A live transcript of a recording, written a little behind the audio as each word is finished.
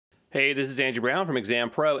Hey, this is Andrew Brown from Exam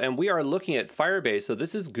Pro, and we are looking at Firebase. So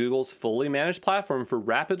this is Google's fully managed platform for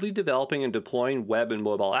rapidly developing and deploying web and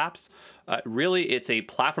mobile apps. Really, it's a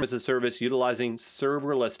platform as a service utilizing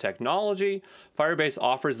serverless technology. Firebase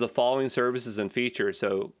offers the following services and features.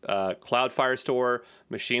 So Cloud Firestore,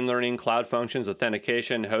 machine learning, cloud functions,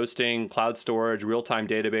 authentication, hosting, cloud storage, real-time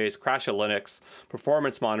database, crash of Linux,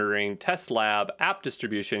 performance monitoring, test lab, app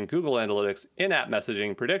distribution, Google Analytics, in-app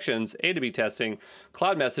messaging, predictions, A/B testing,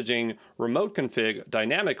 cloud messaging, remote config,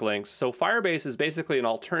 dynamic links. So Firebase is basically an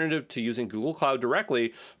alternative to using Google Cloud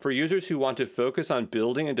directly for users who want to focus on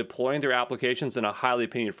building and deploying their applications in a highly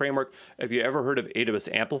opinionated framework. If you ever heard of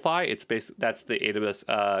AWS Amplify, that's the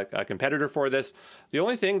AWS competitor for this. The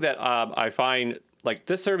only thing that I find, like,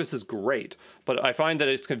 this service is great, but I find that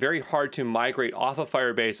it's very hard to migrate off of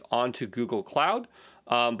Firebase onto Google Cloud.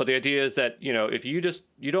 But the idea is that, if you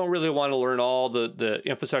don't really want to learn all the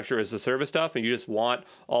infrastructure as a service stuff and you just want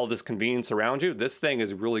all this convenience around you, this thing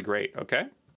is really great, okay?